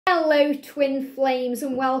Hello twin flames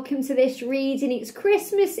and welcome to this reading. It's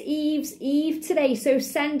Christmas Eve today, so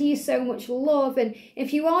send you so much love, and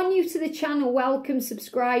if you are new to the channel, welcome,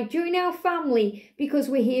 subscribe, join our family because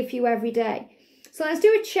we're here for you every day. So let's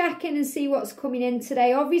do a check-in and see what's coming in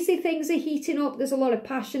today. Obviously things are heating up, there's a lot of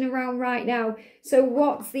passion around right now, so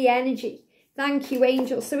what's the energy? Thank you,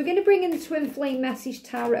 angels. So we're going to bring in the twin flame message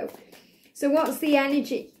tarot. So what's the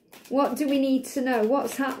energy? What do we need to know?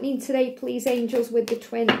 What's happening today, please, angels, with the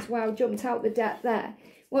twins? Wow, jumped out the deck there.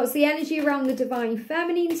 What's the energy around the divine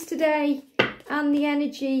feminines today? And the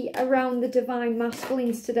energy around the divine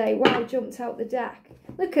masculines today. Wow, jumped out the deck.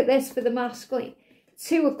 Look at this for the masculine.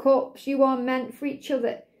 Two of Cups, you are meant for each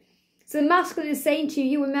other. So the masculine is saying to you,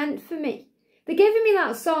 you were meant for me. They're giving me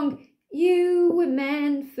that song, you were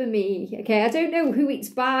meant for me. Okay, I don't know who it's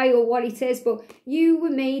by or what it is, but you were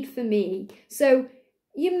made for me. So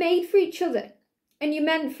you're made for each other and you're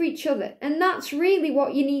meant for each other. And that's really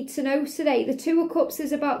what you need to know today. The Two of Cups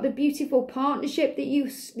is about the beautiful partnership that you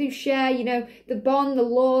share, you know, the bond, the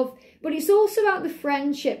love. But it's also about the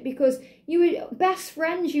friendship, because you are best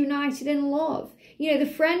friends united in love. You know,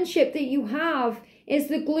 the friendship that you have is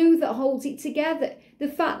the glue that holds it together. The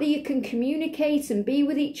fact that you can communicate and be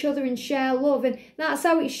with each other and share love. And that's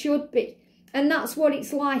how it should be. And that's what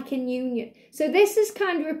it's like in union. So this is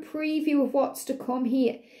kind of a preview of what's to come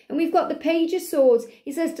here. And we've got the Page of Swords.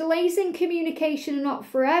 It says, delays in communication are not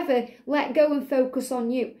forever. Let go and focus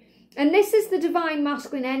on you. And this is the divine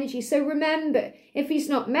masculine energy. So remember, if he's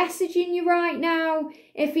not messaging you right now,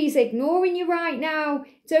 if he's ignoring you right now,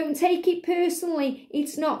 don't take it personally.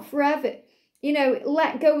 It's not forever. You know,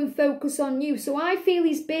 let go and focus on you. So I feel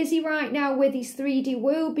he's busy right now with his 3D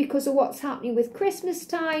world because of what's happening with Christmas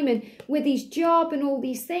time and with his job and all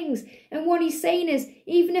these things. And what he's saying is,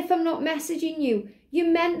 even if I'm not messaging you, you're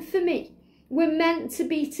meant for me. We're meant to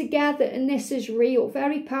be together, and this is real,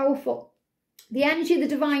 very powerful. The energy of the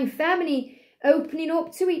divine feminine opening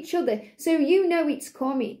up to each other. So you know it's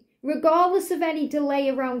coming. Regardless of any delay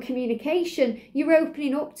around communication, you're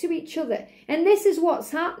opening up to each other. And this is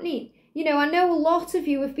what's happening. You know, I know a lot of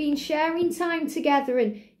you have been sharing time together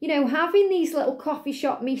and, you know, having these little coffee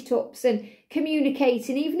shop meetups and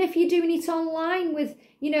communicating. Even if you're doing it online with,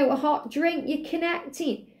 you know, a hot drink, you're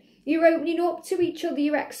connecting. You're opening up to each other.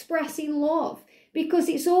 You're expressing love, because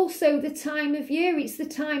it's also the time of year. It's the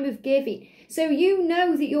time of giving. So you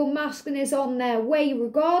know that your masculine is on their way,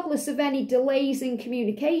 regardless of any delays in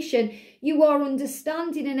communication. You are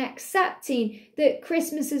understanding and accepting that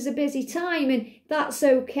Christmas is a busy time, and that's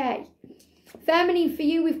okay. Feminine, for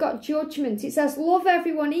you, we've got Judgment. It says, love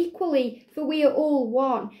everyone equally, for we are all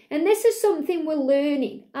one. And this is something we're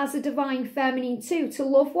learning as a divine feminine too, to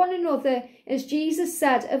love one another, as Jesus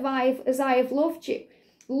said, as I have loved you.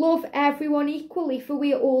 Love everyone equally, for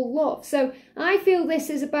we are all love. So I feel this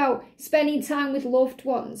is about spending time with loved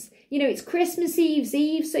ones. You know, it's Christmas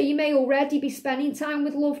Eve, so you may already be spending time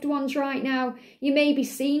with loved ones right now. You may be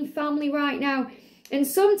seeing family right now. And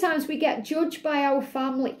sometimes we get judged by our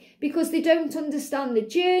family because they don't understand the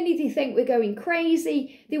journey. They think we're going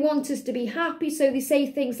crazy. They want us to be happy. So they say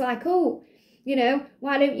things like, oh, you know,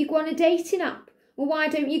 why don't you go on a dating app? Or why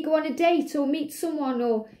don't you go on a date or meet someone?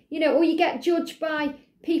 Or, you know, or you get judged by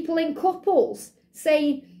people in couples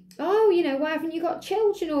saying, oh, you know, why haven't you got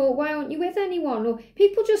children? Or why aren't you with anyone? Or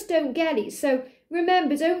people just don't get it. So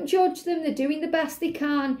remember, don't judge them. They're doing the best they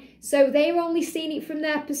can. So they're only seeing it from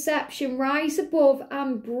their perception. Rise above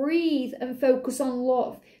and breathe and focus on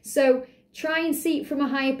love. So try and see it from a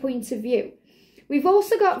higher point of view. We've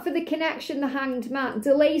also got for the connection, the Hanged Man.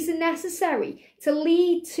 Delays are necessary to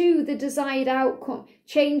lead to the desired outcome.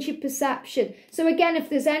 Change your perception. So again, if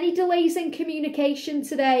there's any delays in communication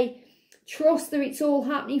today, trust that it's all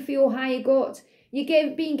happening for your higher good.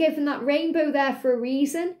 You're being given that rainbow there for a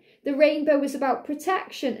reason. The rainbow is about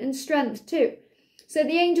protection and strength too. So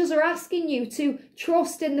the angels are asking you to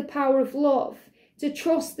trust in the power of love, to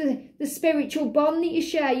trust the spiritual bond that you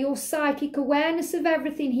share, your psychic awareness of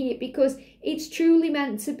everything here, because it's truly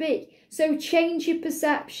meant to be. So change your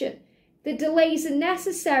perception. The delays are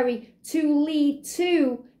necessary to lead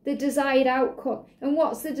to the desired outcome. And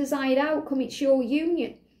what's the desired outcome? It's your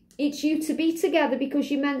union. It's you to be together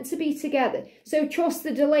because you're meant to be together. So trust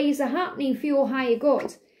the delays are happening for your higher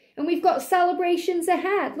good. And we've got celebrations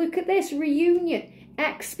ahead. Look at this, reunion.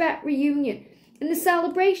 Expect reunion. And the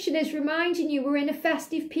celebration is reminding you we're in a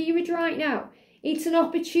festive period right now. It's an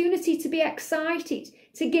opportunity to be excited,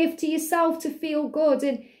 to give to yourself, to feel good.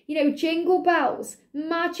 And, you know, jingle bells,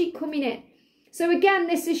 magic coming in. So again,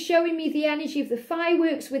 this is showing me the energy of the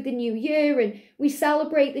fireworks with the new year, and we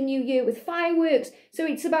celebrate the new year with fireworks. So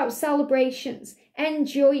it's about celebrations.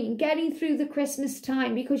 enjoying getting through the Christmas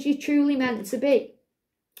time because you're truly meant to be.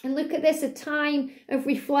 And look at this, a time of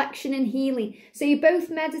reflection and healing. So you're both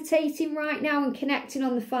meditating right now and connecting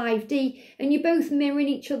on the 5D, and you're both mirroring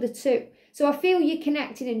each other too. So I feel you're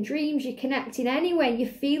connecting in dreams, you're connecting anyway, you're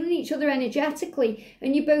feeling each other energetically,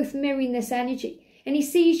 and you're both mirroring this energy. And he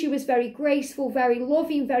sees you as very graceful, very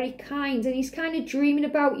loving, very kind, and he's kind of dreaming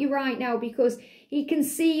about you right now because he can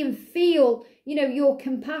see and feel, you know, your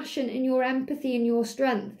compassion and your empathy and your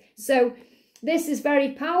strength. So this is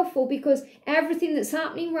very powerful because everything that's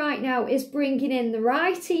happening right now is bringing in the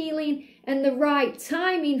right healing and the right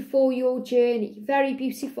timing for your journey. Very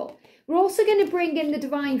beautiful. We're also going to bring in the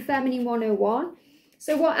Divine Feminine 101.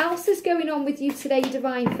 So what else is going on with you today,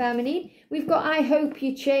 Divine Feminine? We've got I hope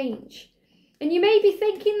you change. And you may be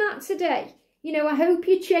thinking that today. You know, I hope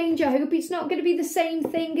you change. I hope it's not going to be the same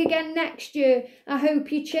thing again next year. I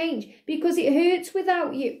hope you change because it hurts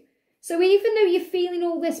without you. So even though you're feeling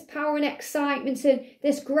all this power and excitement and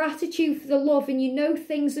this gratitude for the love and you know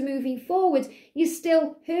things are moving forward, you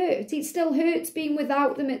still hurt. It still hurts being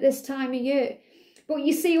without them at this time of year. But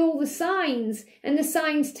you see all the signs and the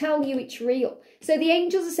signs tell you it's real. So the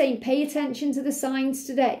angels are saying, pay attention to the signs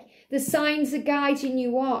today. The signs are guiding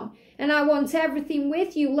you on. And I want everything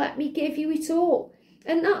with you. Let me give you it all.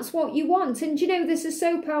 And that's what you want. And you know, this is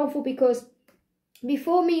so powerful because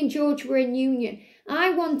before me and George were in union,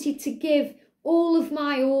 I wanted to give all of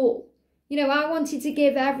my all. You know, I wanted to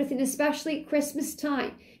give everything, especially at Christmas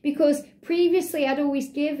time, because previously I'd always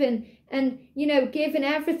given and, you know, given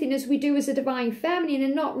everything as we do as a Divine Feminine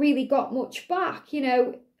and not really got much back. You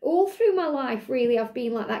know, all through my life, really, I've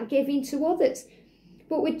been like that, giving to others.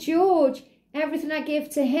 But with George, everything I give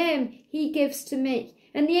to him, he gives to me.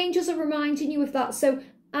 And the angels are reminding you of that. So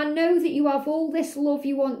I know that you have all this love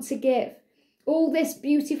you want to give, all this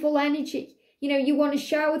beautiful energy. You know, you want to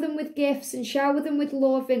shower them with gifts and shower them with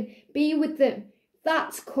love and be with them.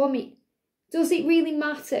 That's coming. Does it really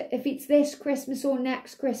matter if it's this Christmas or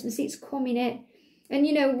next Christmas? It's coming in. And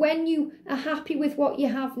you know, when you are happy with what you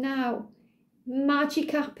have now,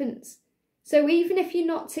 magic happens. So even if you're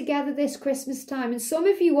not together this Christmas time, and some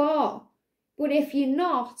of you are, but if you're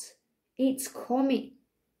not, it's coming.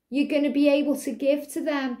 You're going to be able to give to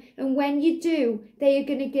them. And when you do, they are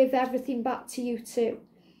going to give everything back to you too.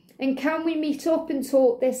 And can we meet up and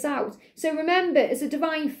talk this out? So remember, as a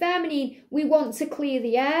Divine Feminine, we want to clear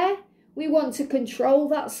the air. We want to control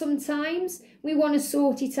that sometimes. We want to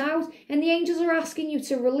sort it out. And the angels are asking you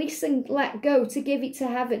to release and let go, to give it to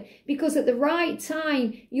heaven. Because at the right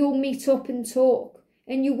time, you'll meet up and talk.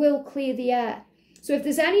 And you will clear the air. So if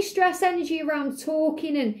there's any stress energy around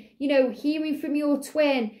talking and, you know, hearing from your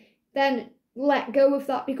twin, then let go of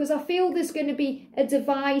that. Because I feel there's going to be a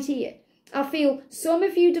divide here. I feel some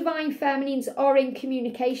of you Divine Feminines are in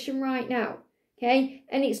communication right now. Okay?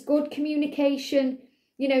 And it's good communication.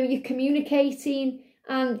 You know, you're communicating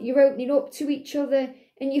and you're opening up to each other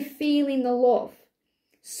and you're feeling the love.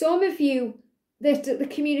 Some of you, the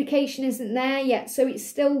communication isn't there yet, so it's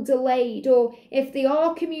still delayed. Or if they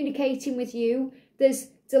are communicating with you, there's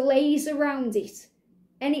delays around it.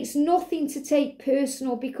 And it's nothing to take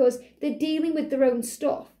personal because they're dealing with their own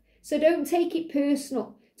stuff. So don't take it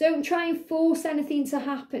personal. Don't try and force anything to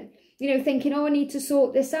happen. You know, thinking, oh, I need to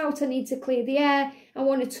sort this out. I need to clear the air. I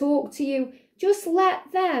want to talk to you. Just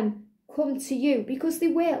let them come to you because they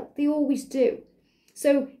will. They always do.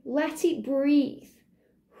 So let it breathe.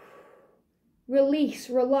 Release,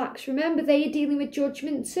 relax. Remember, they are dealing with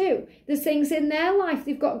judgment too. There's things in their life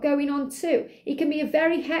they've got going on too. It can be a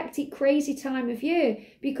very hectic, crazy time of year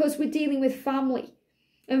because we're dealing with family.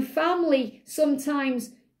 And family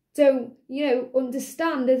sometimes don't, you know,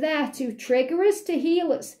 understand. They're there to trigger us, to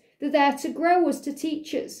heal us. They're there to grow us, to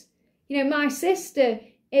teach us. You know, my sister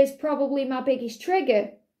is probably my biggest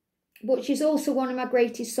trigger, but she's also one of my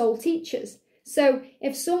greatest soul teachers. So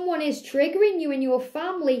if someone is triggering you in your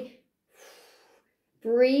family,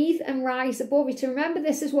 breathe and rise above it. And remember,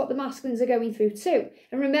 this is what the masculines are going through too.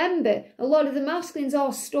 And remember, a lot of the masculines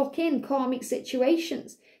are stuck in karmic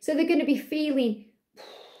situations. So they're going to be feeling,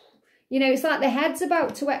 you know, it's like their head's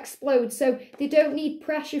about to explode. So they don't need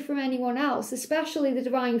pressure from anyone else, especially the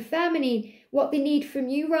Divine Feminine. What they need from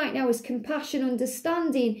you right now is compassion,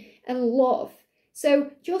 understanding, and love.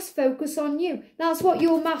 So just focus on you. That's what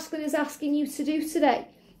your masculine is asking you to do today.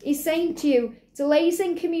 He's saying to you, delays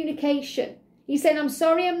in communication. He's saying, I'm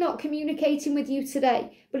sorry I'm not communicating with you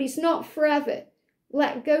today, but it's not forever.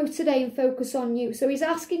 Let go today and focus on you. So he's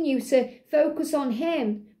asking you to focus on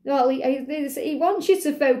him. Well, he wants you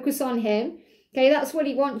to focus on him. Okay, that's what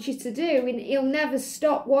he wants you to do. And he'll never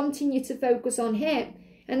stop wanting you to focus on him.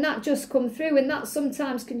 And that just come through. And that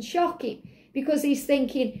sometimes can shock him. because he's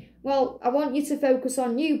thinking, well, I want you to focus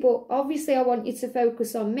on you, but obviously I want you to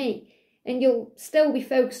focus on me. And you'll still be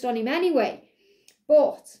focused on him anyway.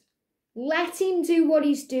 But let him do what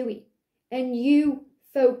he's doing and you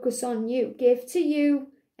focus on you. Give to you.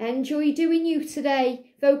 Enjoy doing you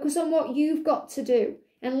today. Focus on what you've got to do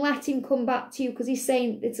and let him come back to you, because he's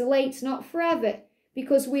saying it's late, not forever,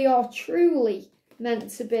 because we are truly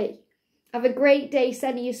meant to be. Have a great day.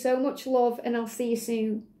 Sending you so much love, and I'll see you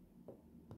soon.